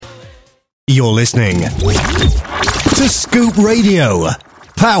You're listening to Scoop Radio,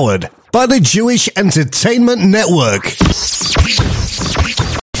 powered by the Jewish Entertainment Network.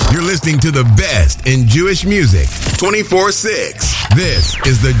 You're listening to the best in Jewish music 24/6. This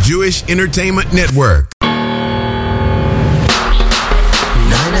is the Jewish Entertainment Network. 9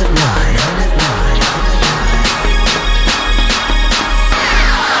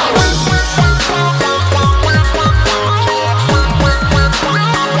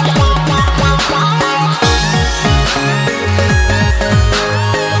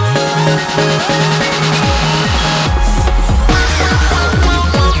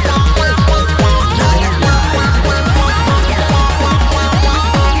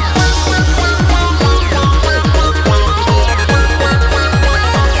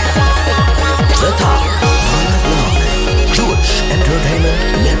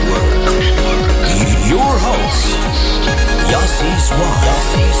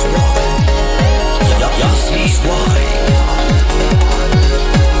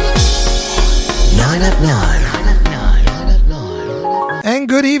 at 9. And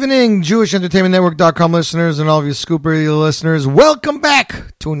good evening, JewishEntertainmentNetwork.com listeners and all of you Scoop Radio listeners. Welcome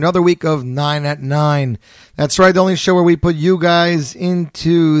back to another week of 9 at 9. That's right, the only show where we put you guys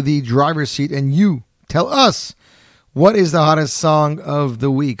into the driver's seat and you tell us what is the hottest song of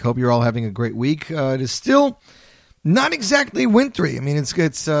the week. Hope you're all having a great week. It is still not exactly wintry. I mean, it's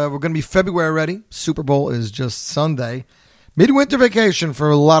we're going to be February already. Super Bowl is just Sunday. Midwinter vacation for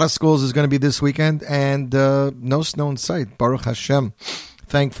a lot of schools is going to be this weekend, and no snow in sight. Baruch Hashem.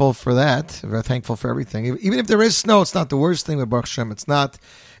 Thankful for that. We're thankful for everything. Even if there is snow, it's not the worst thing with Baruch Hashem. It's not.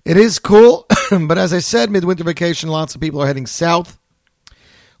 It is cool, but as I said, midwinter vacation, lots of people are heading south.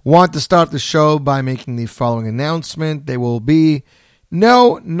 Want to start the show by making the following announcement. There will be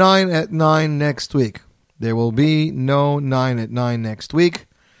no 9 at 9 next week. There will be no 9 at 9 next week.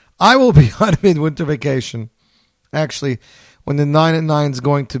 I will be on midwinter vacation. Actually, when the 9 at 9 is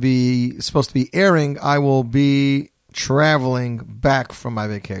supposed to be airing, I will be traveling back from my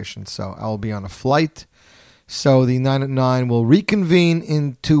vacation. So I will be on a flight. So the 9 at 9 will reconvene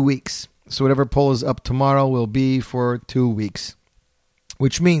in 2 weeks. So whatever poll is up tomorrow will be for 2 weeks.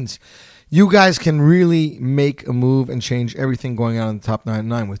 Which means you guys can really make a move and change everything going on in the top 9 at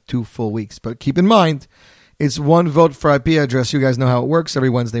 9 with 2 full weeks. But keep in mind, it's one vote for IP address. You guys know how it works. Every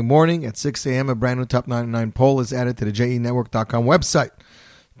Wednesday morning at 6 a.m., a brand new Top 9 at 9 poll is added to the JENetwork.com website.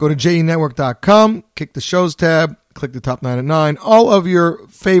 Go to JENetwork.com, kick the shows tab, click the Top 9 at 9. All of your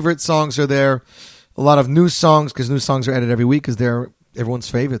favorite songs are there. A lot of new songs, because new songs are added every week, because they're everyone's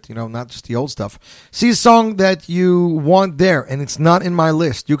favorite, not just the old stuff. See a song that you want there, and it's not in my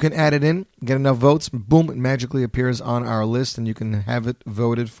list. You can add it in, get enough votes, boom, it magically appears on our list, and you can have it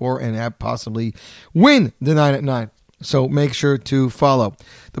voted for and possibly win the 9 at 9. So make sure to follow.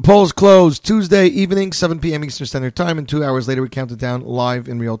 The polls close Tuesday evening, 7 p.m. Eastern Standard Time, and 2 hours later we count it down live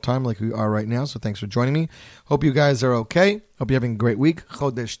in real time like we are right now. So thanks for joining me. Hope you guys are okay. Hope you're having a great week.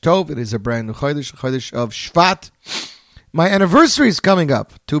 Chodesh Tov. It is a brand new Chodesh of Shvat. My anniversary is coming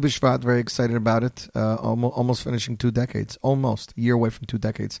up. Tu B'Shvat, very excited about it. Almost finishing 2 decades. Almost. A year away from 2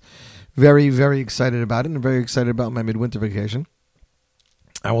 decades. Very, very excited about it, and very excited about my midwinter vacation.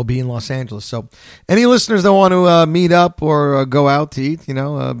 I will be in Los Angeles. So any listeners that want to meet up or go out to eat,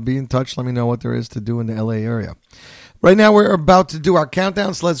 be in touch. Let me know what there is to do in the LA area. Right now we're about to do our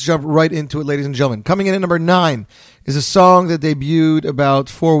countdown, so let's jump right into it, ladies and gentlemen. Coming in at number 9 is a song that debuted about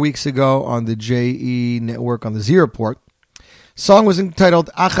 4 weeks ago on the JE Network on the Z Report. Song was entitled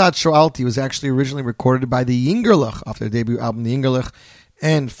Achat Shoalti. It was actually originally recorded by the Yingerlich off their debut album, the Yingerlich.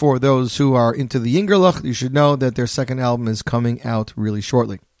 And for those who are into the Yingerlich, you should know that their second album is coming out really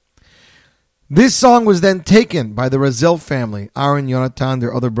shortly. This song was then taken by the Razel family, Aaron, Yonatan,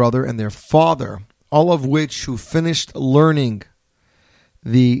 their other brother, and their father, all of which who finished learning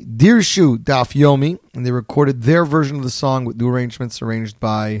the Dirshu Daf Yomi, and they recorded their version of the song with new arrangements arranged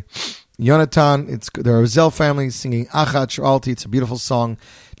by Yonatan. It's the Razel family singing Achat Shoalti. It's a beautiful song.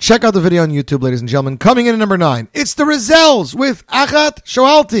 Check out the video on YouTube, ladies and gentlemen. Coming in at number 9, it's the Razels with Achat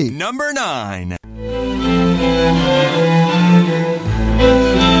Shoalti. Number 9.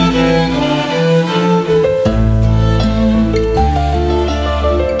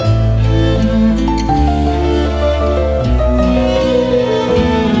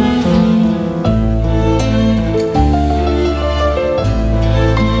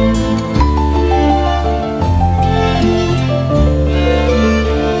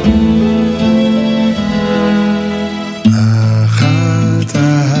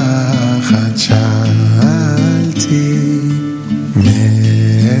 Achat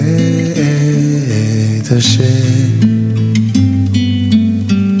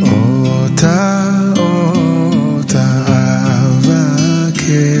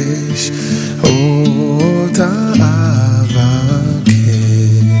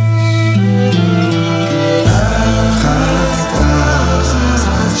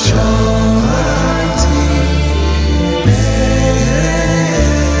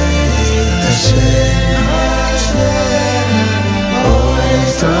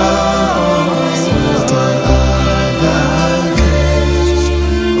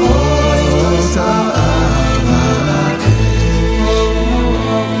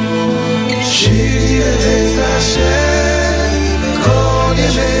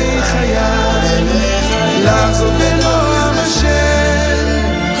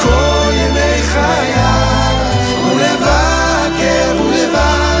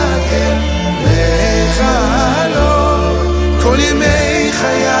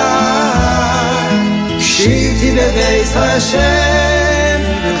בבית השם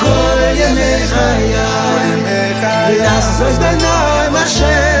כל ימי חיי לעשות בנועם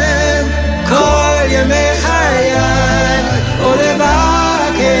השם כל ימי חיי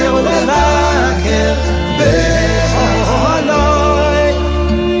ולבקר בחולוי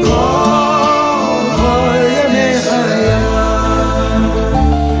כל ימי חיי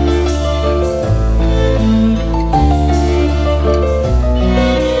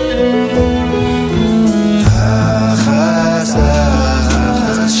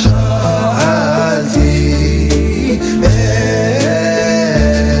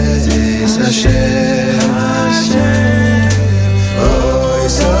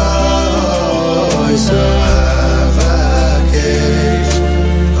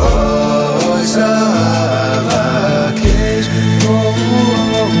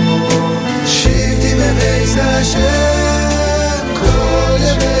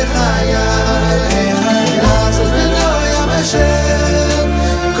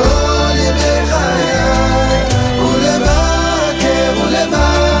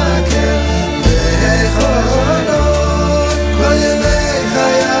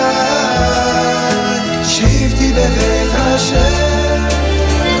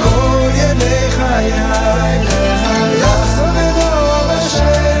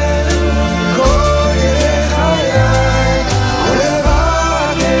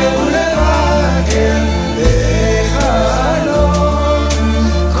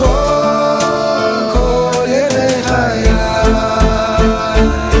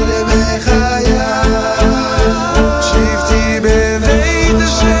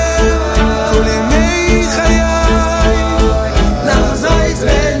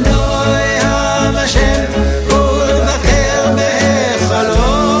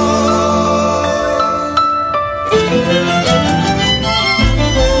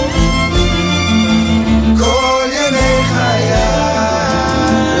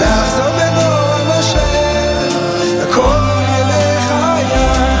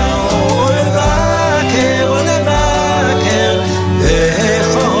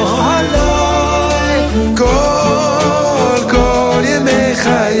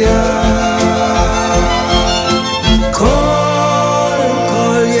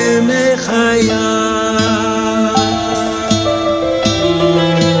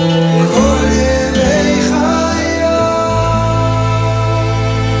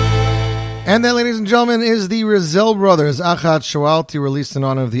And that, ladies and gentlemen, is the Rizal Brothers, Achat Shoalti, released in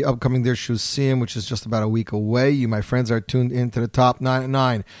honor of the upcoming Dir Shusim, which is just about a week away. You, my friends, are tuned into the top 9 at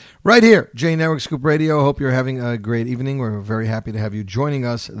 9. Right here, J Network Scoop Radio. Hope you're having a great evening. We're very happy to have you joining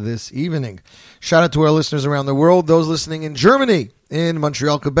us this evening. Shout out to our listeners around the world, those listening in Germany, in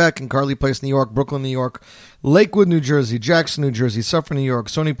Montreal, Quebec, in Carly Place, New York, Brooklyn, New York, Lakewood, New Jersey, Jackson, New Jersey, Suffern, New York,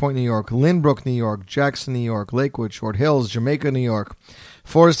 Stony Point, New York, Lynbrook, New York, Jackson, New York, Lakewood, Short Hills, Jamaica, New York,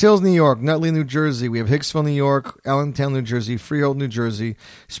 Forest Hills, New York, Nutley, New Jersey. We have Hicksville, New York, Allentown, New Jersey, Freehold, New Jersey,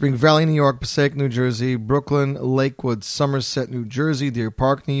 Spring Valley, New York, Passaic, New Jersey, Brooklyn, Lakewood, Somerset, New Jersey, Deer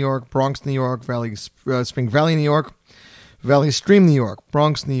Park, New York, Bronx, New York, Spring Valley, New York, Valley Stream, New York,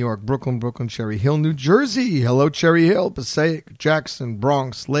 Bronx, New York, Brooklyn, Cherry Hill, New Jersey. Hello, Cherry Hill, Passaic, Jackson,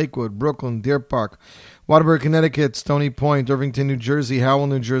 Bronx, Lakewood, Brooklyn, Deer Park, Waterbury, Connecticut, Stony Point, Irvington, New Jersey, Howell,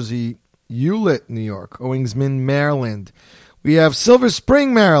 New Jersey, Hewlett, New York, Owingsman, Maryland. We have Silver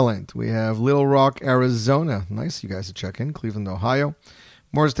Spring, Maryland. We have Little Rock, Arizona. Nice, you guys to check in. Cleveland, Ohio.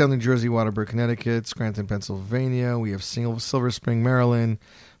 Morristown, New Jersey, Waterbury, Connecticut. Scranton, Pennsylvania. We have Silver Spring, Maryland.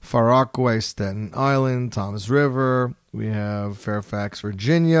 Far Rockaway, Staten Island. Thomas River. We have Fairfax,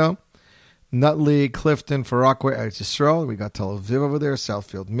 Virginia. Nutley, Clifton, Far Rockaway, Eretz Yisrael. We got Tel Aviv over there.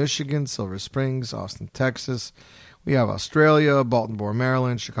 Southfield, Michigan. Silver Springs, Austin, Texas. We have Australia, Baltimore,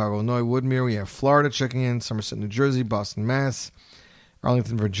 Maryland, Chicago, Illinois, Woodmere. We have Florida checking in, Somerset, New Jersey, Boston, Mass,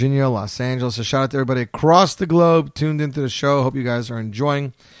 Arlington, Virginia, Los Angeles. So shout out to everybody across the globe tuned into the show. Hope you guys are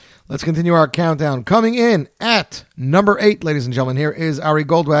enjoying. Let's continue our countdown. Coming in at number 8, ladies and gentlemen, here is Ari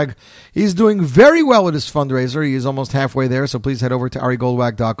Goldwag. He's doing very well with his fundraiser. He is almost halfway there, so please head over to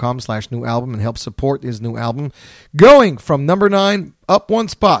arigoldwag.com/new album and help support his new album. Going from number 9 up one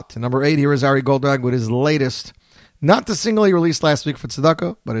spot to number 8, here is Ari Goldwag with his latest. Not the single he released last week for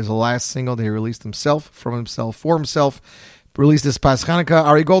Tzedakah, but his last single that he released himself, from himself, for himself. Released this past Hanukkah,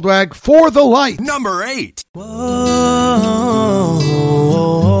 Ari Goldwag, For the Light. Number 8. Whoa, whoa,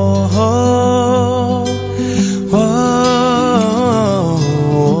 whoa, whoa.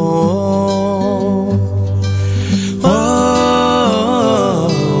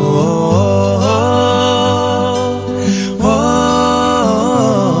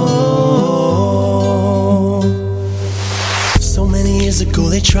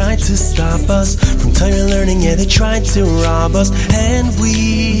 They tried to stop us from Torah learning, yeah, they tried lost, and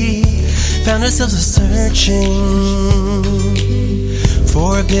we found ourselves searching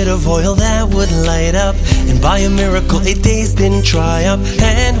for a bit of oil that would light up, and by a miracle 8 days didn't dry up,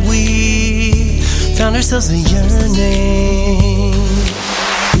 and we found ourselves a yearning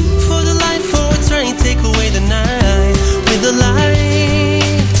for the light, for what's right, take away the night with the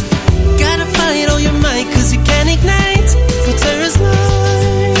light. Gotta fight all your might, cause you can't ignite the terror's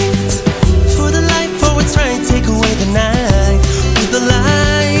light. For the light, for what's right, take away the night with the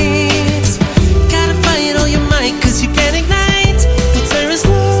light. Gotta fight all your might, cause you can't ignite the terror's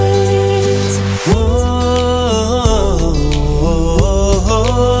light. Whoa, whoa, whoa,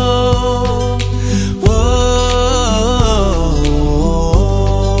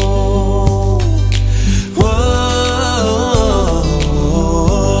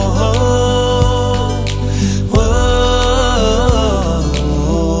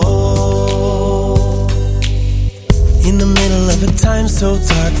 time so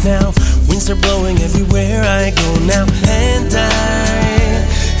dark now, winds are blowing everywhere I go now, and I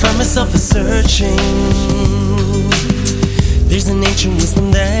find myself a-searching. There's an ancient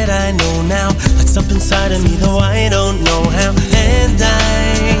wisdom that I know now, that's up inside of me, though I don't know how, and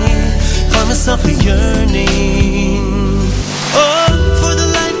I find myself a yearning. Oh, for the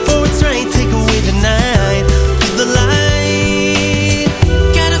light, for what's right, take away the night with the light.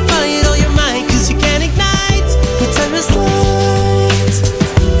 Gotta fight all your might, cause you can't ignite with timeless light.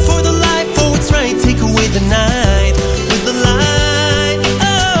 For the light, for what's right, take away the night with the light.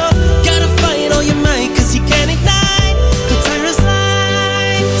 Oh, gotta fight all your might, cause you can't ignite with timeless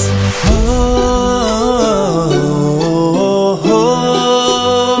light. Oh, oh, oh,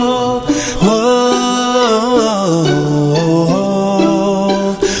 oh, oh,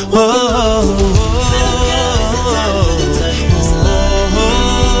 oh, oh.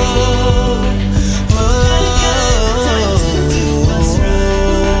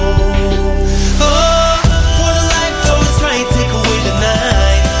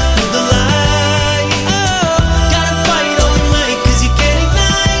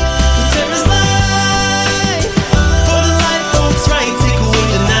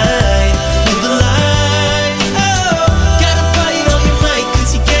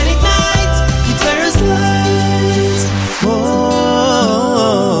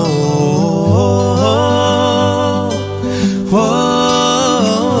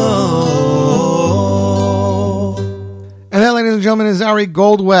 Is Ari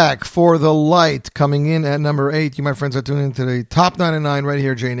Goldwhack for The Light, coming in at number 8. You, my friends, are tuning into the Top 99 right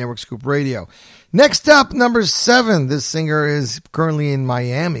here, J Network Scoop Radio. Next up, number 7. This singer is currently in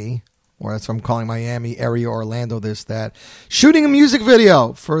Miami, or that's what I'm calling Miami, area, Orlando, this, that, shooting a music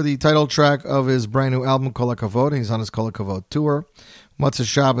video for the title track of his brand new album, Kol HaKavod. He's on his Kol HaKavod tour. Motzei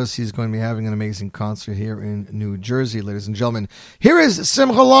Shabbos, he's going to be having an amazing concert here in New Jersey, ladies and gentlemen. Here is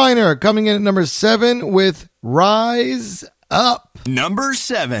Simcha Leiner coming in at number 7 with Rise Up. Number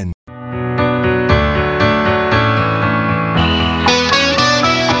 7.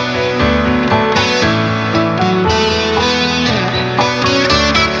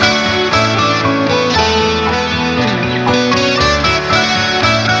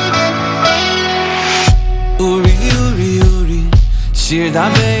 Uri, Uri, Uri, Shir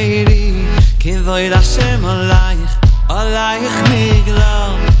Dabeiri, Kivoid Hashem Alayich, Alayich Migla.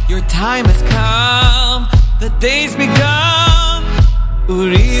 Your time has come, the day's begun.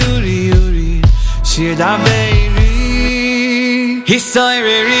 Uri, Uri, Uri, Shir Dabeiri,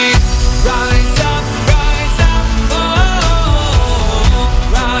 Hisoiriri. Rise up, oh,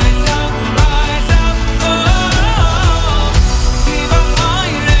 rise up, oh. Give up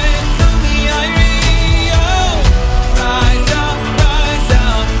Eirech, Kumi Eiri, oh. Rise up,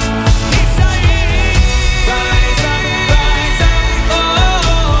 Hisoiriri. Rise up, oh.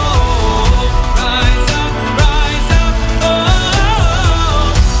 Rise up, oh.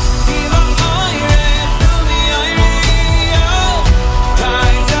 Give up Eirech, Kumi Eiri, oh.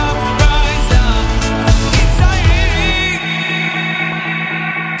 Rise up, Hisoiriri.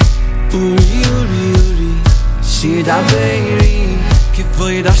 Uri, Uri, Uri, Shir Dabeiri,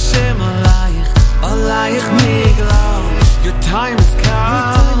 Kivoid Hashem Alayich, Alayich Migla. Your time has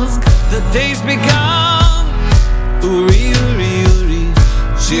come, the day's begun. Uri, Uri, Uri,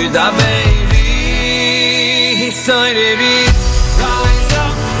 Shir Dabeiri, Hisoiriri. Rise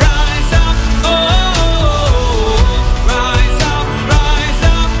up, oh. Rise up,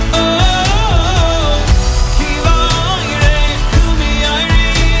 oh. Kiva Eirech, Kumi Eiri,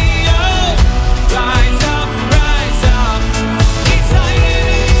 oh. Rise up,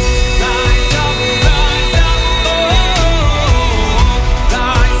 Hisoiriri. Rise up, oh.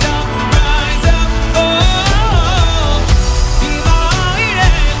 Rise up, oh.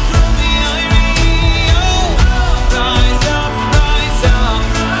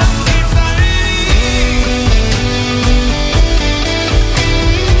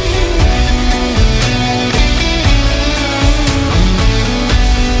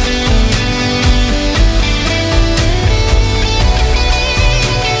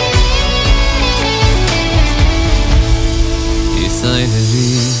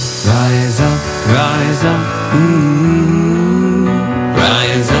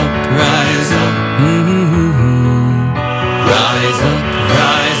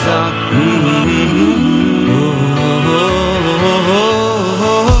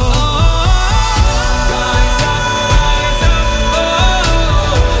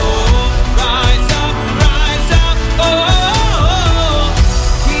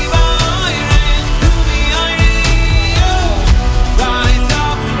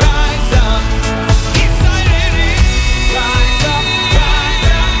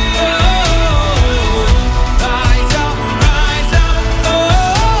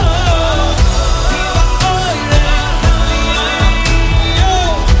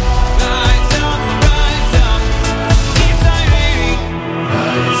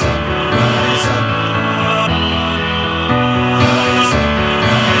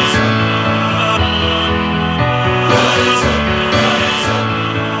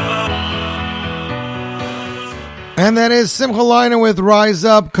 And that is Simcha Leiner with Rise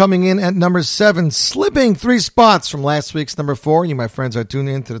Up, coming in at number 7, slipping 3 spots from last week's number 4. You, my friends, are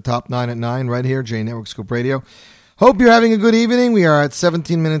tuning in to the top 9 at 9 right here, J Network Scoop Radio. Hope you're having a good evening. We are at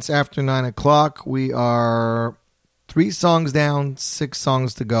 17 minutes after 9 o'clock. We are 3 songs down, 6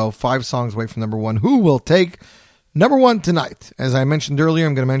 songs to go, 5 songs away from number 1. Who will take number 1 tonight? As I mentioned earlier,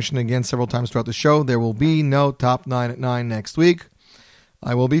 I'm going to mention it again several times throughout the show, there will be no top 9 at 9 next week.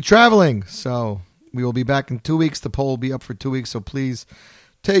 I will be traveling, so we will be back in 2 weeks. The poll will be up for 2 weeks, so please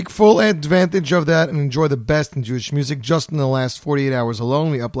take full advantage of that and enjoy the best in Jewish music. Just in the last 48 hours alone,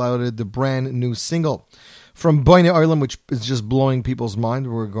 we uploaded the brand new single from Boine Oilam, which is just blowing people's mind.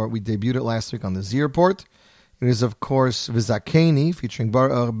 We debuted it last week on the Z Report. It is, of course, Vizakeni, featuring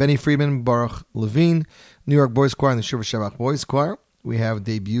Benny Friedman, Baruch Levine, New York Boys Choir, and the Shuvah Shabbat Boys Choir. We have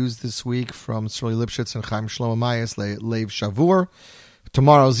debuts this week from Shirley Lipschitz and Chaim Shlomo Mayas, Lev Shavur.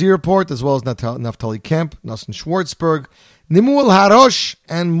 Tomorrow's Z Report, as well as Naftali Kemp, Nosson Schwartzberg, Nimul Harosh,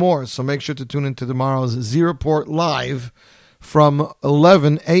 and more. So make sure to tune into tomorrow's Z Report live from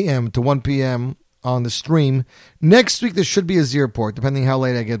 11 a.m. to 1 p.m. on the stream. Next week, there should be a Z Report, depending how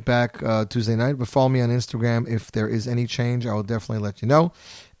late I get back Tuesday night. But follow me on Instagram. If there is any change, I will definitely let you know.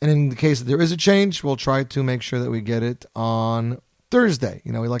 And in the case that there is a change, we'll try to make sure that we get it on Thursday.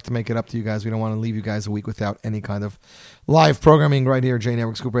 You know, we like to make it up to you guys. We don't want to leave you guys a week without any kind of live programming right here at J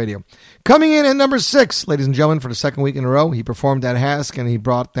Network Scoop Radio. Coming in at number 6, ladies and gentlemen, for the second week in a row, he performed at HASC and he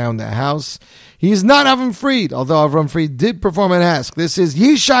brought down the house. He's not Avram Fried, although Avram Fried did perform at HASC. This is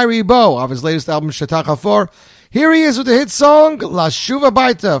Yishai Ribo of his latest album, Shetach Hafor. Here he is with the hit song, La Shuva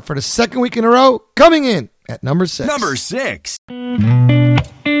Baita, for the second week in a row, coming in at number 6. Number 6.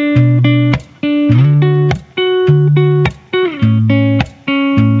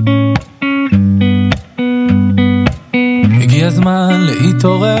 הגיע הזמן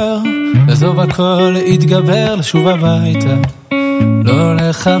להתעורר, לעזוב הכל, להתגבר, לשוב הביתה, לא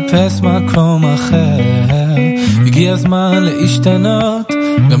לחפש מקום אחר. הגיע הזמן להשתנות,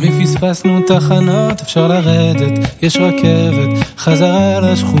 גם אם פספסנו תחנות, אפשר לרדת, יש רכבת, חזרה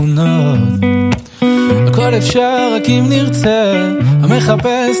לשכונות. הכל אפשר רק אם נרצה,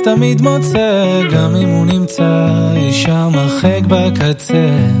 המחפש תמיד מוצא, גם אם הוא נמצא שם הרחק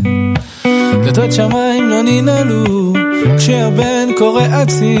בקצה. דלתות שמיים לא ננעלו, כשהבן קורא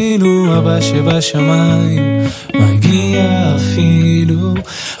הצילו, אבא שבשמיים מגיע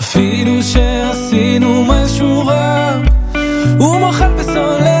אפילו שעשינו משהו רע. הוא מוחל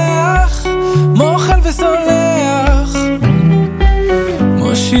וסולח,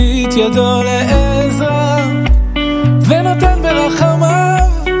 מושיט ידו לעזרה, ונותן ברחמיו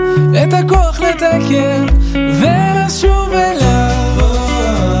את הכוח לתקן ולשוב אליו.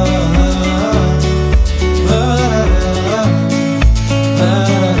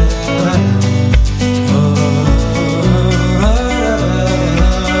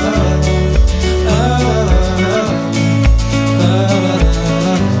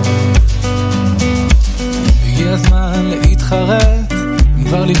 אם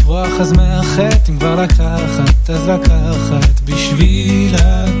כבר לברוח אז מאחת, אם כבר לקחת אז לקחת בשביל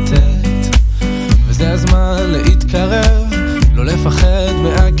לתת. וזה הזמן להתקרב, לא לפחד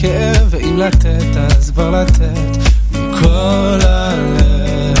מהכאב, ואם לתת אז כבר לתת מכל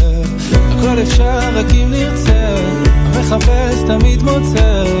הלב. הכל אפשר רק אם נרצה, המחפש תמיד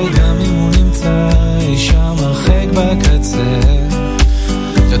מוצא, גם אם הוא נמצא שם הרחק בקצה.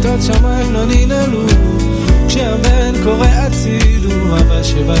 דלתות שמיים לא ננעלו, כשהבן קורא הצילו, אבא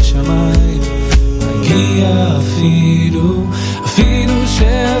שבשמיים מגיע אפילו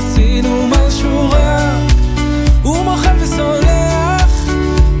שעשינו משהו רע. הוא מוחל וסולח,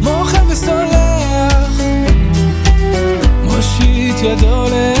 מושיט ידו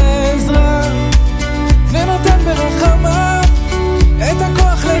לעזרה, ונותן ברחמיו את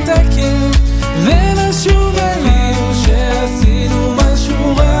הכוח לתקן ולשוב אליו. שעשינו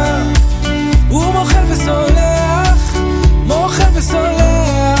משהו רע, הוא מוחל וסולח,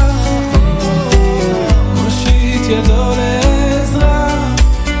 מושיט ידו לעזרה,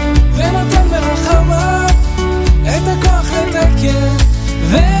 ונותן ברחמיו את הכוח לתקן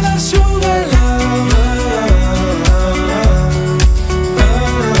ולשוב אליו.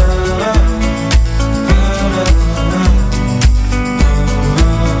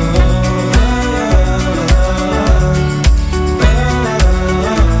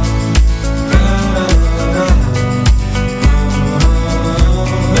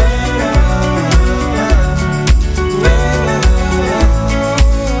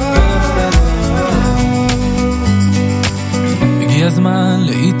 הזמן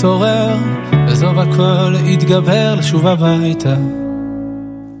להתעורר, לעזוב הכל, להתגבר, לשוב הביתה,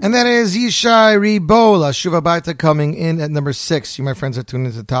 And that is Yishai Ribola, Shuva Baita, coming in at number 6. You, my friends, are tuned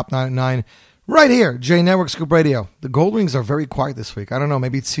into the top 9 at 9. Right here, J Network Scoop Radio. The Gold Rings are very quiet this week. I don't know,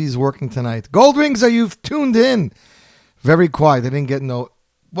 maybe Tzvi's working tonight. Gold Rings, are you tuned in? Very quiet. They didn't get no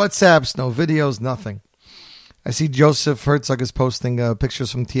WhatsApps, no videos, nothing. I see Joseph Herzog is posting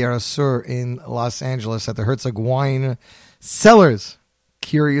pictures from Tierra Sur in Los Angeles at the Herzog Wine Cellars.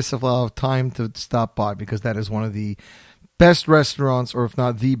 Curious if I'll have time to stop by, because that is one of the best restaurants, or if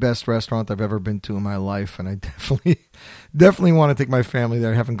not the best restaurant I've ever been to in my life, and I definitely want to take my family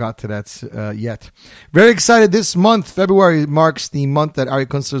there. I haven't got to that yet. Very excited. This month, February, marks the month that Ari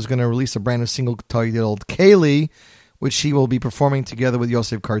Kunstler is going to release a brand new single titled Kaylee, which he will be performing together with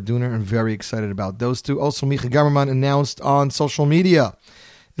Yosef Karduner. I'm very excited about those two. Also, Micha Gamerman announced on social media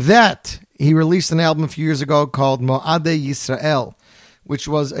that he released an album a few years ago called Mo'adei Yisrael, which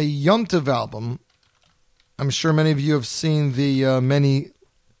was a Yom Tov album. I'm sure many of you have seen the many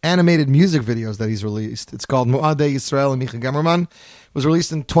animated music videos that he's released. It's called Mo'adei Yisrael and Micha Gamerman. It was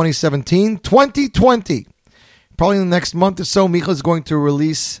released in 2017. 2020. Probably in the next month or so, Micha is going to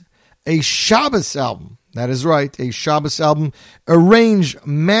release a Shabbos album. That is right, a Shabbos album arranged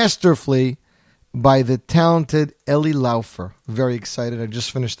masterfully by the talented Eli Laufer. Very excited. I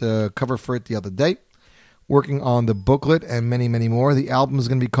just finished the cover for it the other day, working on the booklet and many, many more. The album is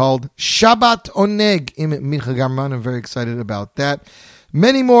going to be called Shabbat Oneg im Micha Gamerman. I'm very excited about that.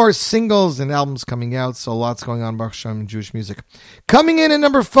 Many more singles and albums coming out, so lots going on, Baruch Hashem, in Jewish music. Coming in at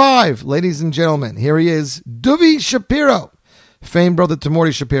number 5, ladies and gentlemen, here he is, Dovi Shapiro. Famed brother to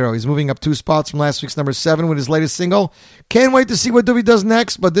Morty Shapiro. He's moving up 2 spots from last week's number 7 with his latest single. Can't wait to see what Dovi does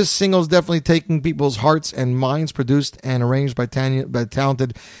next, but this single is definitely taking people's hearts and minds, produced and arranged by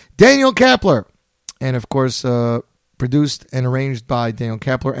talented Daniel Kapler. And, of course, produced and arranged by Daniel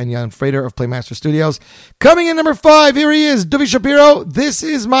Kapler and Jan Frater of Playmaster Studios. Coming in number 5, here he is, Dovi Shapiro, This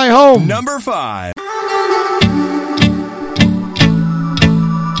Is My Home. Number 5.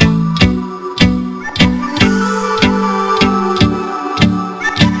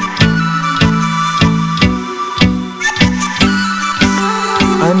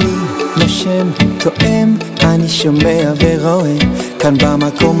 אני נושם, תואם, אני שומע ורואה כאן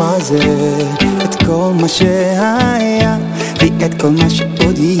במקום הזה את כל מה שהיה ואת כל מה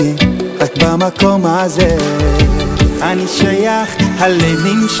שעוד יהיה רק במקום הזה אני שייך, הלב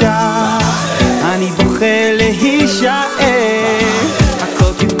נמשך אני בוחר להישאר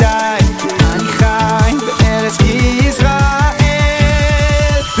הכל כדאי, אני חי בארץ ישראל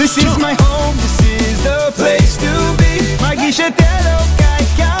This is my home, this is the place to be מרגיש את אלוקיי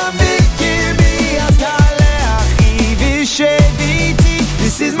כאן בקרבי אז תעלה אחי ושב איתי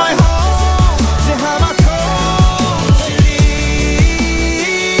This is my home, זה המקום שלי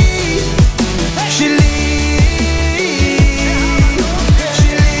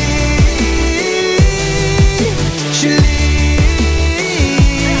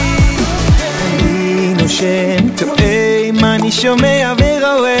אני נושם, תואם, אני שומע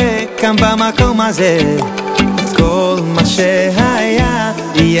ורואה כאן במקום הזה את כל מה שהיה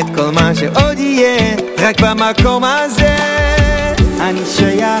יהיה את כל מה שעוד יהיה רק במקום הזה אני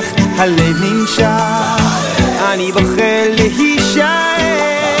שייך, הלב נמשך אני בוחר להישאר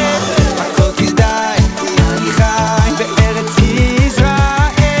הכל כדאי, אני חי בארץ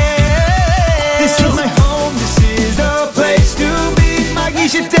ישראל This is my home, this is the place to be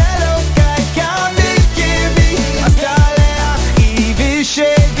מרגיש את אלוקיי כאן בקרבי אז תעלה אחי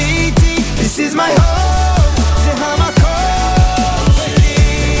ושב איתי This is my home, זה המקום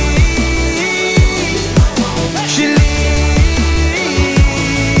שלי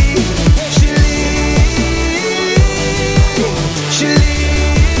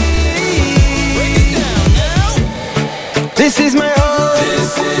This is my home.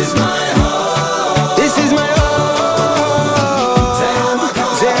 This is my home. This is my home. זה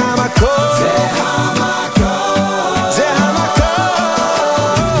המקום. זה המקום. זה המקום.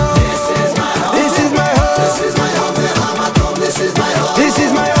 This is my home. This is my home. This is my home. זה המקום. This is my home. This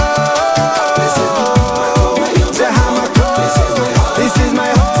is my home. This is my home. זה המקום. This is my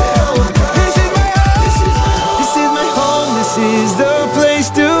home. This is my home. This is my home. This is my home. This is the place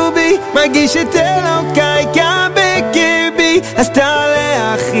to be. מרגיש את אלוקיי כאן בקרבי אז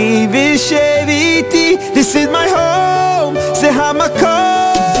תעלה אחי ושב איתי This is my home, זה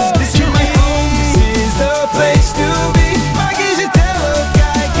המקום This is my home, this is the place to be מרגיש את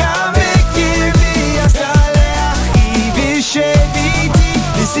אלוקיי כאן בקרבי אז תעלה אחי ושב איתי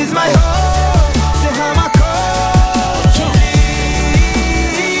This is my home, זה המקום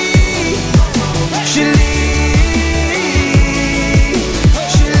שלי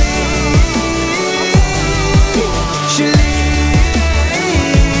שלי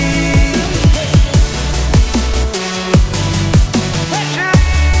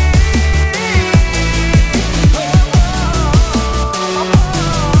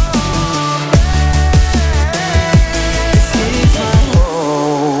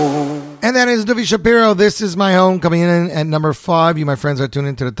that is Duvi Shapiro. This is my home, coming in at number 5. You, my friends, are tuned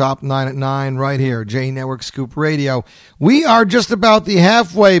into the top 9 at 9 right here, J Network Scoop Radio. We are just about the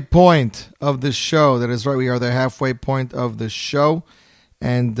halfway point of the show. That is right, we are the halfway point of the show.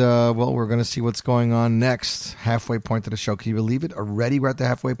 And, well, we're going to see what's going on next. Halfway point of the show. Can you believe it? Already we're at the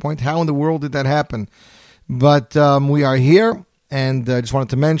halfway point? How in the world did that happen? But we are here. And I just wanted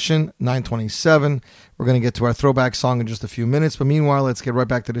to mention, 9:27, we're going to get to our throwback song in just a few minutes. But meanwhile, let's get right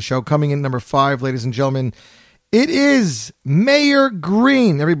back to the show. Coming in number 5, ladies and gentlemen, it is Mayor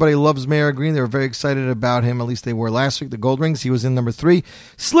Green. Everybody loves Mayor Green. They were very excited about him. At least they were last week, the Gold Rings. He was in number 3,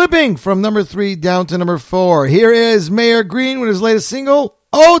 slipping from number 3 down to number 4. Here is Mayor Green with his latest single,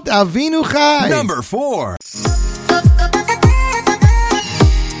 Od Avinu Chai. Number 4.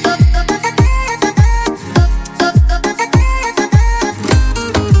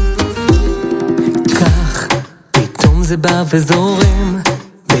 זה בא וזורם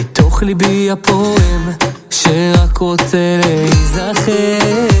בתוך ליבי הפועם שרק רוצה להיזכר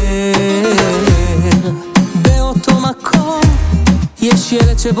באותו מקום יש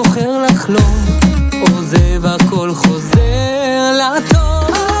ילד שבוחר לחלום עוזב הכל חוזר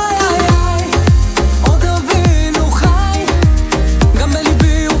לטוב עוד אבינו חי גם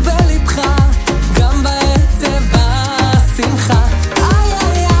בליבי ובלבך גם בעצב בשמחה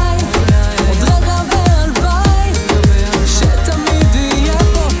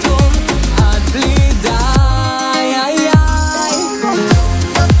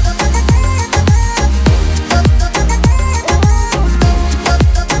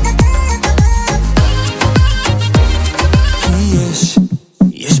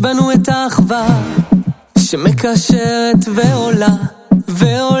בנו את האחווה שמקשרת ועולה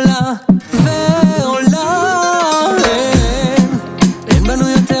ועולה ועולה אין בנו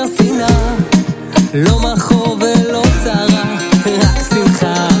יותר שנאה לא מחור ולא צרה רק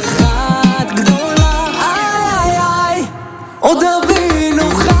שמחה אחת גדולה עוד אבינו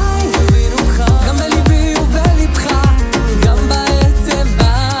חי גם בליבי ובלבך גם בעצב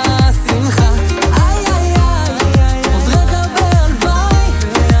בשמחה עוד רגע והלוואי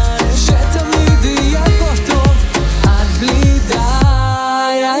שתמיד יהיה פה טוב עד בלי די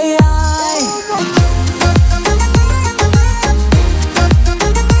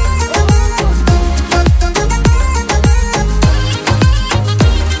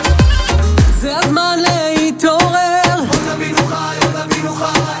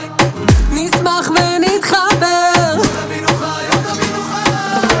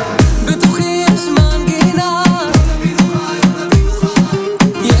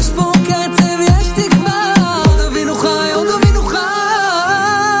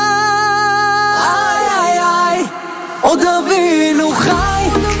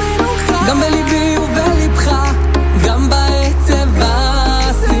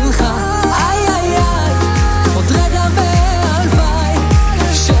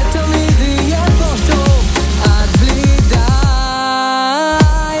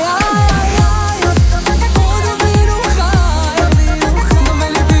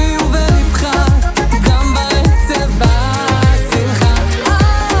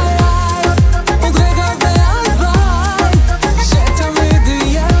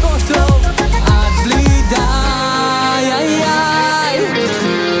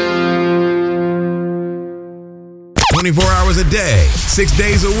 24 hours a day, 6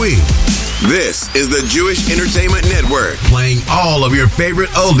 days a week. This is the Jewish Entertainment Network, playing all of your favorite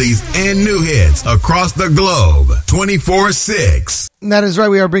oldies and new hits across the globe, 24/6. That is right.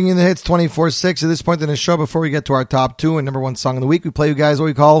 We are bringing the hits 24/6 at this point in the show. Before we get to our top two and number one song of the week, we play you guys what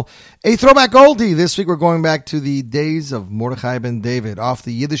we call a throwback oldie. This week we're going back to the days of Mordechai Ben David off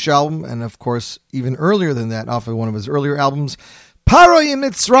the Yiddish album, and of course even earlier than that off of one of his earlier albums, Paroi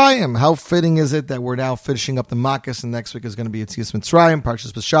Mitzrayim. How fitting is it that we're now finishing up the Makkas, and next week is going to be Yetzias Mitzrayim,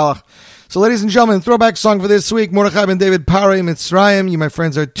 Parshas Beshalach. So ladies and gentlemen, throwback song for this week, Mordechai Ben David, Paroi Mitzrayim. You, my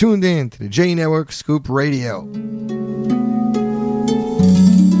friends, are tuned in to the J Network Scoop Radio.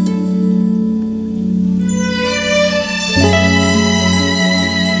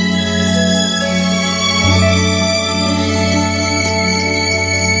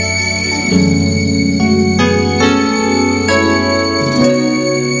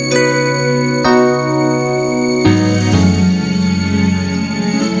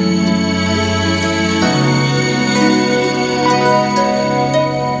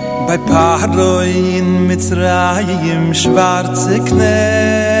 Bei Paroi in Mitzrayim, schwarze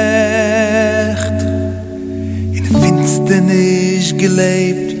Knecht, in Finsternis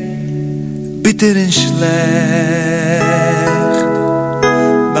gelebt, bitter und schlecht.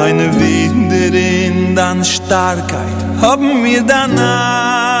 Deine Wunder in deine Starkheit haben mir dann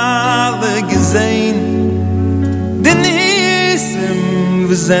alle alle gesehen, den Nissen,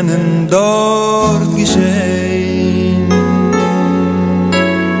 wir sind dort geschehen.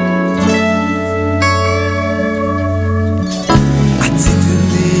 Hat sie dir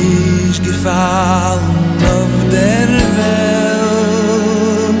nicht gefallen auf der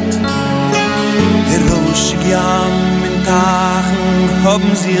Welt? Der Rauschig Jam in Tagen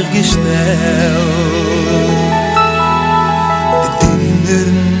haben sich gestellt.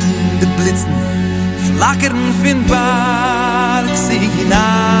 Die Blitzen flackern fin Park sich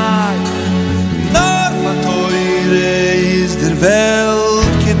hinein. Nur von teure ist der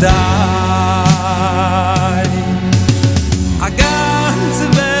Welt gedei. A ganze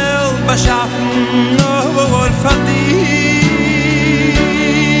Welt beschaffen nur von dir.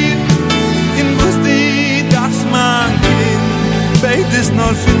 In wusste dass man Kind beit es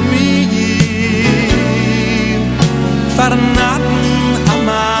nur für mich. Vernaten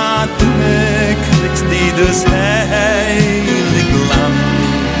amatme kriegst die das heilig Land.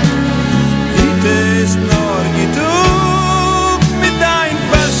 It ist nur getut mit dein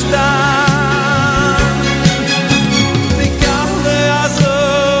Verstand. Die Kalle also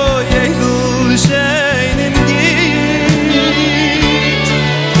jedel scheinen geht.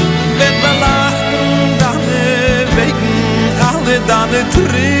 Wenn wir lachen, dann wegen alle deine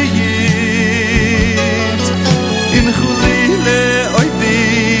Tränen.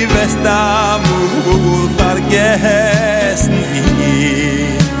 Da wohl vergessen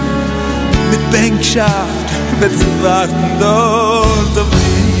wir. Mit Bänkschaft wird sie warten dort auf dich.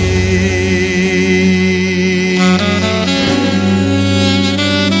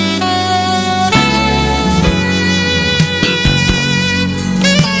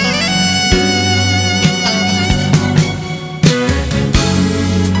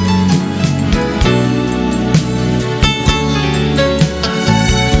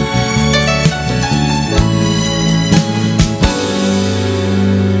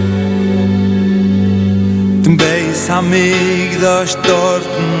 Amig das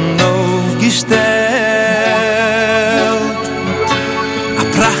dorten aufgestellt. A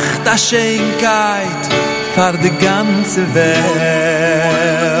Pracht, a Schönheit für die ganze Welt.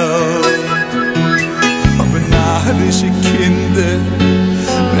 Aber nahrische Kinder,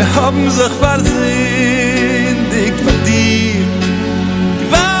 wir haben sich versündigt von dir.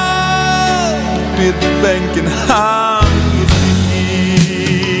 Gewalt, wir denken an dir.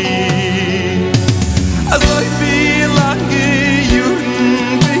 Also ich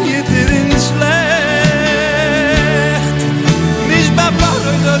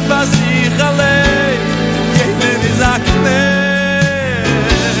was ich allein, jeder ist aknet.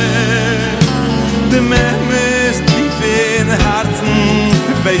 Der Mann ist tief in Herzen,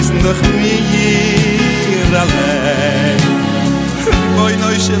 weißen doch mir allein. Boi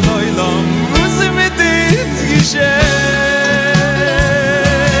neusche Leulam, wo sie mit uns geschehen.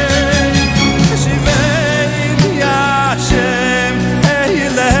 Sie wein, ja, Shem,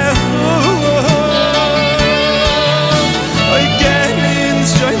 Eilechu. Oi, gehen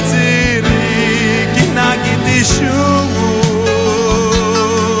schon zurück, ich nage die Schuhe.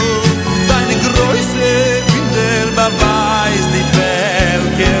 Deine Größe wieder beweist die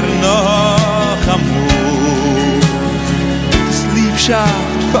Völker noch am Mut. Das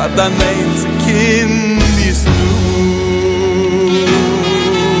Liebschaft für dein einziges Kind ist du.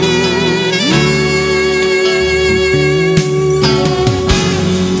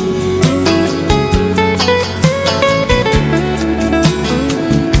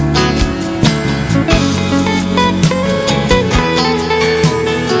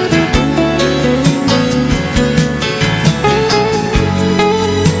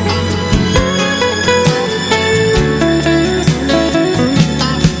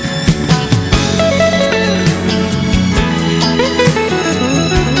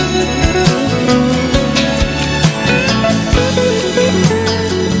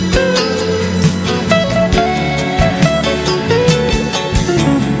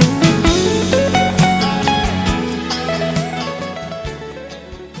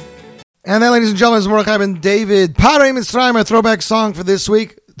 And then, ladies and gentlemen, is Mordechai Ben David, Parei Mitzrayim, our throwback song for this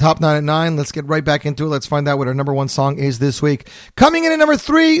week. Top 9 at 9. Let's get right back into it. Let's find out what our number one song is this week. Coming in at number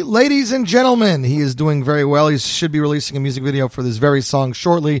 3, ladies and gentlemen, he is doing very well. He should be releasing a music video for this very song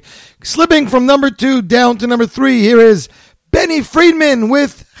shortly. Slipping from number 2 down to number 3, here is Benny Friedman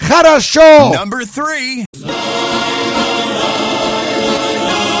with Charasho. Number 3.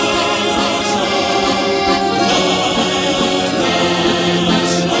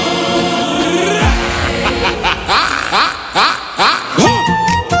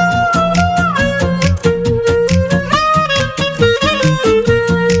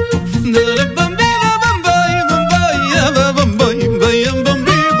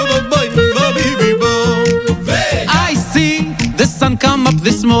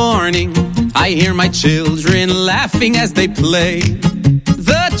 morning, I hear my children laughing as they play.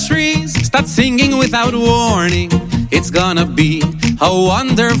 The trees start singing without warning. It's gonna be a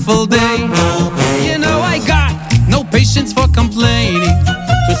wonderful day. You know I got no patience for complaining,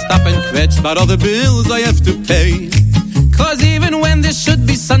 to stop and kvetch about all the bills I have to pay. Cause even when there should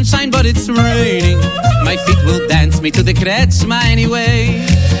be sunshine but it's raining, my feet will dance me to the kretschma anyway.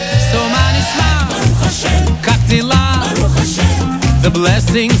 So man Islam, Kaktila, the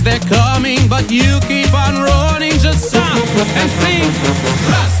blessings they're coming, but you keep on running. Just stop and sing.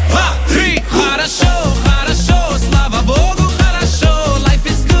 Раз, два, три, хорошо, хорошо, слава Богу, хорошо. Life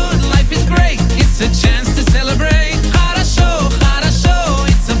is good, life is great, it's a chance to celebrate. Хорошо, хорошо,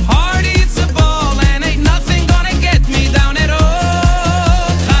 it's a party, it's a ball, and ain't nothing gonna get me down at all.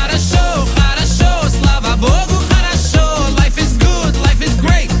 Хорошо, хорошо, слава Богу, хорошо. Life is good, life is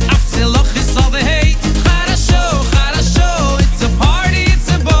great, after loch is all the hate. Хорошо, хорошо, it's a party, it's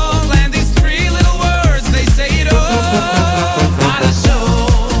a ball, and these three little words, they say it all. Хорошо,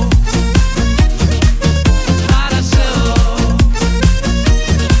 хорошо,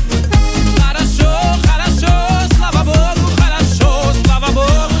 хорошо, хорошо, слава Богу, хорошо, слава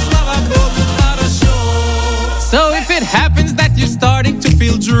Богу, слава Богу, хорошо. So if it happens that you're starting to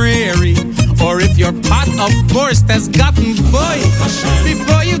feel dreary, or if your pot of borscht has gotten boy,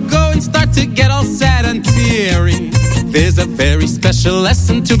 before you go and start to get all sad and teary, there's a very special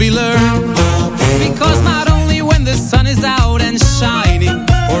lesson to be learned. Because not only when the sun is out and shining,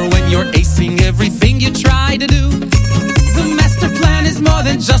 or when you're acing everything you try to do, the master plan is more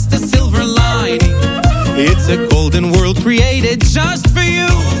than just a silver lining. It's a golden world created just for you.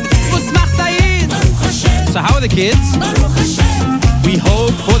 So how are the kids? We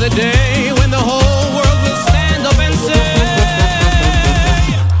hope for the day when the whole world will stand up and say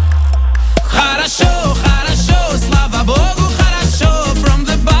Хорошо, хорошо, слава Богу, хорошо. From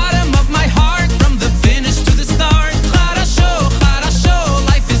the bottom of my heart, from the finish to the start. Хорошо, хорошо,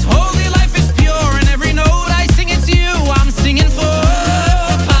 life is holy, life is pure, and every note I sing it's you I'm singing for.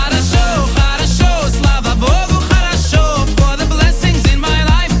 Хорошо, хорошо, слава Богу, хорошо. For the blessings in my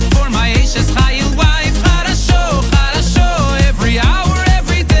life, for my Ashes Chayil wife. Хорошо, хорошо, every hour,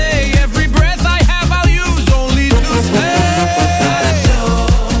 every day, every breath I have I'll use only to say хорошо.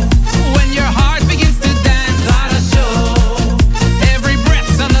 When your heart begins to dance, хорошо, every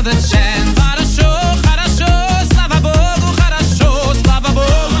breath's another chance. Хорошо, хорошо, слава Богу, хорошо, слава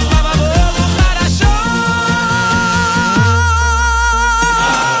Богу, слава Богу, хорошо.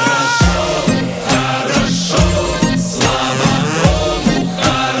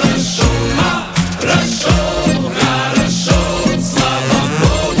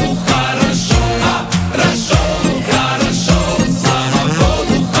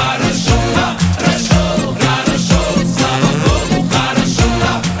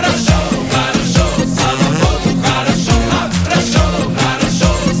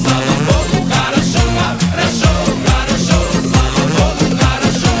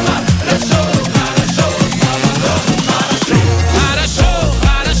 Хорошо,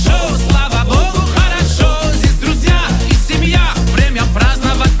 хорошо, слава Богу, хорошо. Здесь друзья и семья, время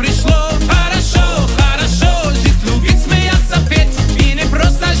праздновать пришло. Хорошо, хорошо, жить, любить, смеяться, петь, и не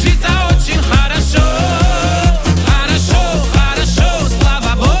просто жить, а очень хорошо. Хорошо, хорошо,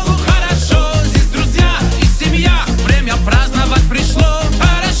 слава Богу, хорошо. Здесь друзья и семья, время праздновать пришло.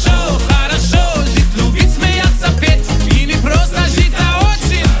 Хорошо, хорошо, жить, любить, смеяться, петь, и не просто жить, а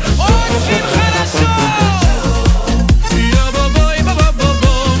очень, очень хорошо. Я-ба-бой,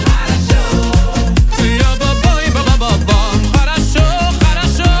 ба-ба-ба-бом. Я-ба-бой, ба-ба-ба-бом. Хорошо,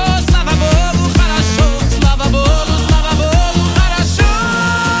 хорошо, слава Богу, хорошо. Слава Богу, хорошо.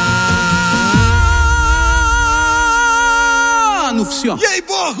 Ну все.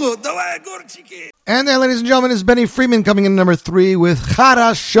 Ей-богу, давай огурчики. And there, ladies and gentlemen, is Benny Friedman coming in number 3 with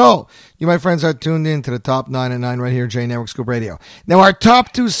Хорошо. You, my friends, are tuned in to the top 9 at 9 right here, J Network Scoop Radio. Now, our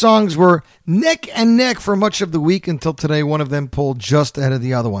top 2 songs were neck and neck for much of the week until today. One of them pulled just ahead of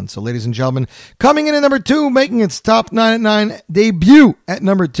the other one. So, ladies and gentlemen, coming in at number 2, making its top 9 at 9 debut at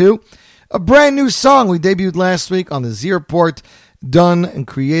number 2, a brand new song we debuted last week on the Zierport, done and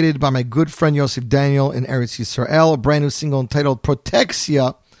created by my good friend Yosef Daniel in Eretz Yisrael, a brand new single entitled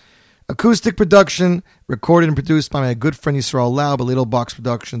Protexia. Acoustic production, recorded and produced by my good friend Yisrael Laub, Little Box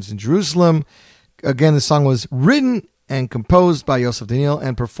Productions in Jerusalem. Again, the song was written and composed by Yosef Daniel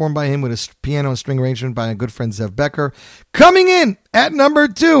and performed by him with a piano and string arrangement by my good friend Zev Becker. Coming in at number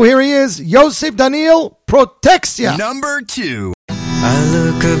 2, here he is, Yosef Daniel, Protexia. Number 2. I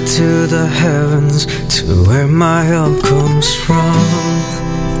look up to the heavens, to where my help comes from.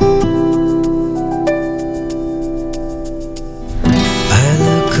 I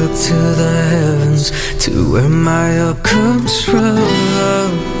look up to comes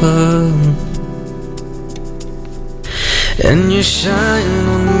from. And you shine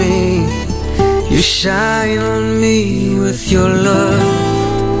on me, you shine on me with your love.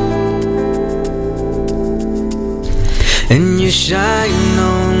 And you shine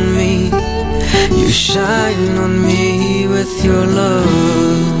on me, you shine on me with your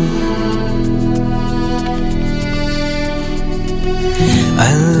love.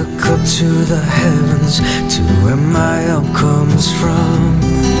 I look up to the heavens, to where my help comes from.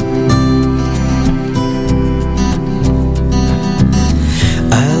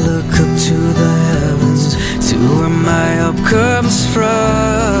 I look up to the heavens, to where my help comes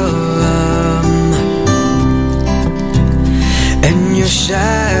from. And you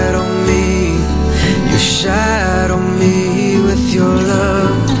shadow me, you shadow me with your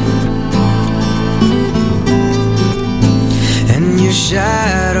love. And you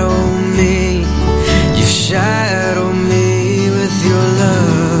shadow me, you shadow me with your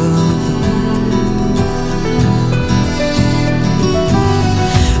love.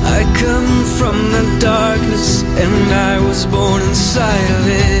 I come from the darkness and I was born inside of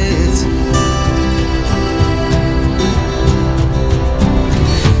it.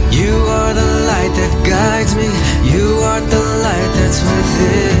 You are the light that guides me, you are the light that's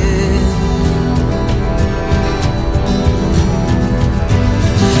within.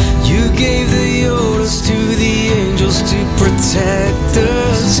 You gave the orders to the angels to protect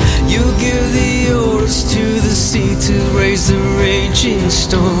us. You give the orders to the sea to raise the raging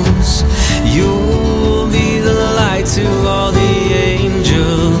storms. You will be the light to all the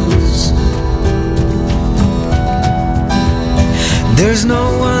angels. There's no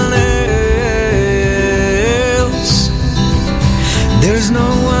one else. There's no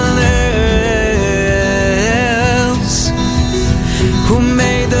one else who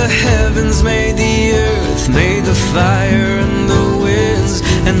made the heavens, made the earth, made the fire and the winds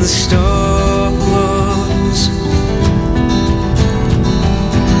and the stars.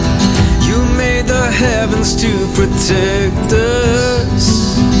 You made the heavens to protect us.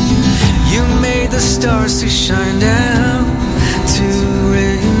 You made the stars to shine down, to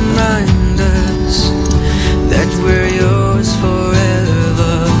remind us that we're yours forevermore.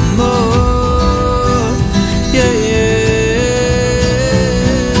 Yeah, yeah.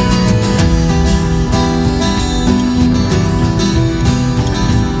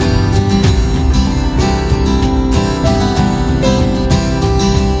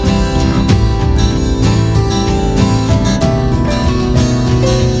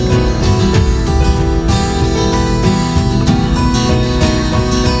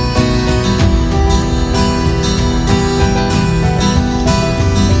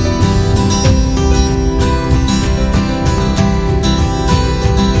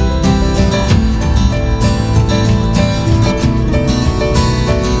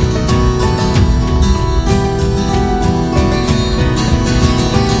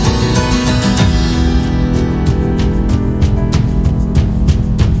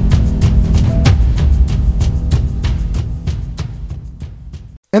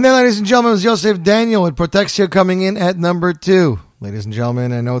 And then, ladies and gentlemen, it was Yosef Daniel with Protexia coming in at number 2. Ladies and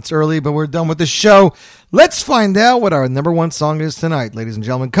gentlemen, I know it's early, but we're done with the show. Let's find out what our number 1 song is tonight. Ladies and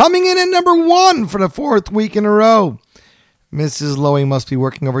gentlemen, coming in at number 1 for the 4th week in a row. Mrs. Lowy must be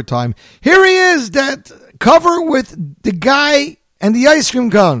working overtime. Here he is, that cover with the guy and the ice cream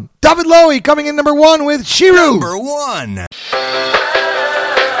cone. David Lowy coming in number 1 with Shiru. Number 1.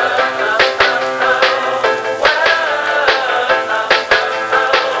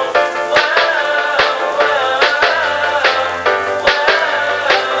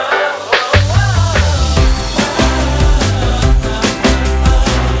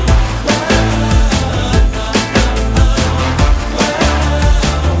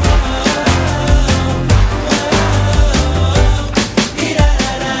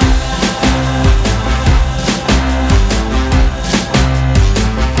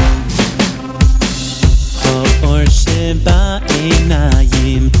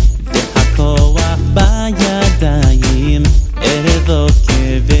 בעיניים והכוח בידיים אבוקה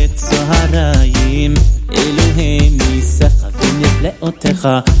וצהריים אלוהים ניסך ונפלאותיך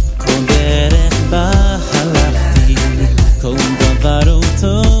כל דרך בה הלכתי כל דבר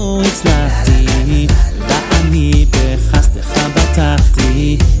אותו הצלחתי ואני בחסדך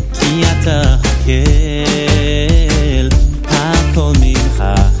בטחתי כי אתה הקל הכל ממך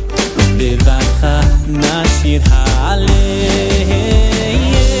בבטך נשיר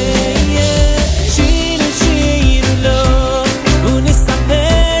שיר שיר לו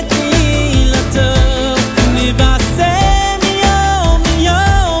ונספק תהילתו נבשר מיום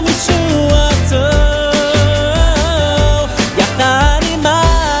מיום ישועתו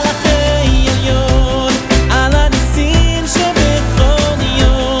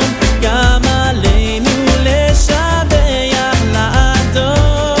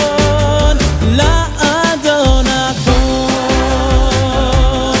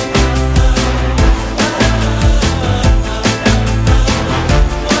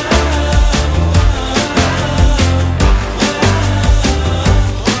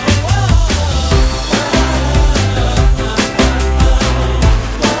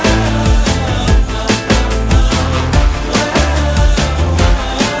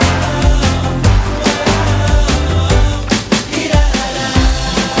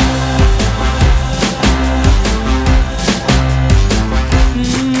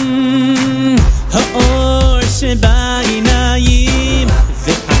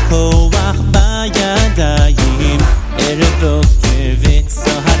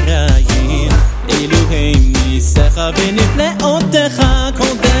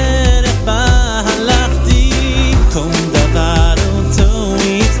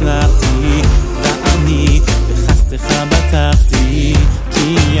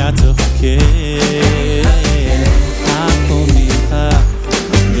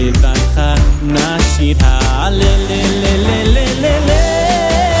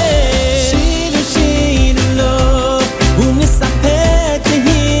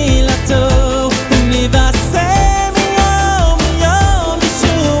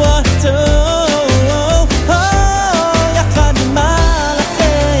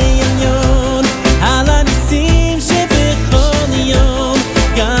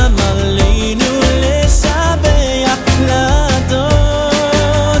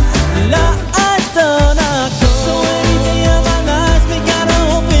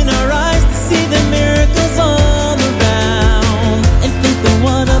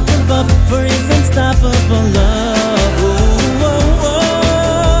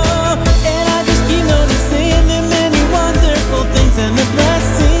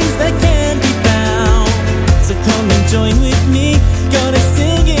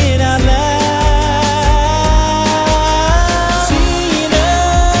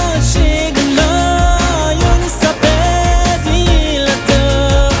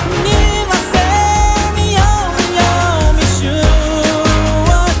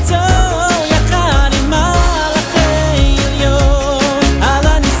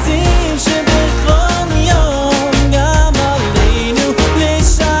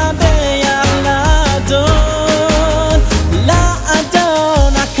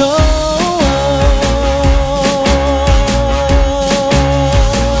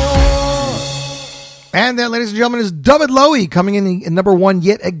gentlemen, is David Lowy coming in at number 1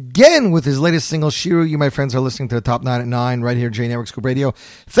 yet again with his latest single, Shiru. You, my friends, are listening to the Top 9 at 9 right here, J Network Scoop Radio.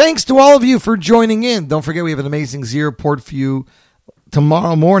 Thanks to all of you for joining in. Don't forget, we have an amazing Z report for you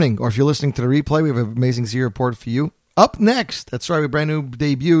tomorrow morning, or if you're listening to the replay, we have an amazing Z report for you. Up next, that's right, with brand new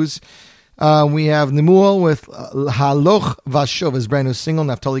debuts. We have Nemuel with Haloch Vashov, his brand new single,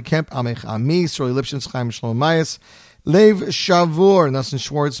 Naftali Kemp, Amech Ami, Sori Lipschitz, Chaim Shlomo Mayas, Lev Shavur, Nassim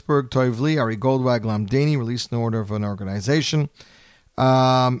Schwartzberg, Toiv Lee, Ari Goldwag, Lam Dani, released in order of an organization,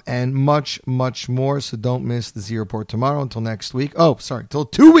 and much, much more. So don't miss the Z Report tomorrow until next week. Until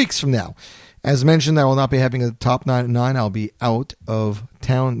 2 weeks from now. As mentioned, I will not be having a Top 9 at 9. I'll be out of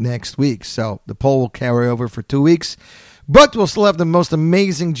town next week. So the poll will carry over for 2 weeks. But we'll still have the most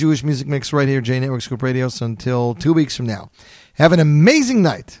amazing Jewish music mix right here, J Network Scoop Radio, so until 2 weeks from now. Have an amazing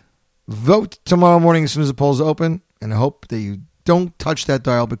night. Vote tomorrow morning as soon as the polls open. And I hope that you don't touch that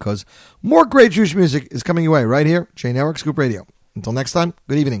dial because more great Jewish music is coming your way right here, J Network Scoop Radio. Until next time,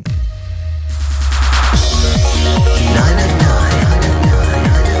 good evening. 9 at 9.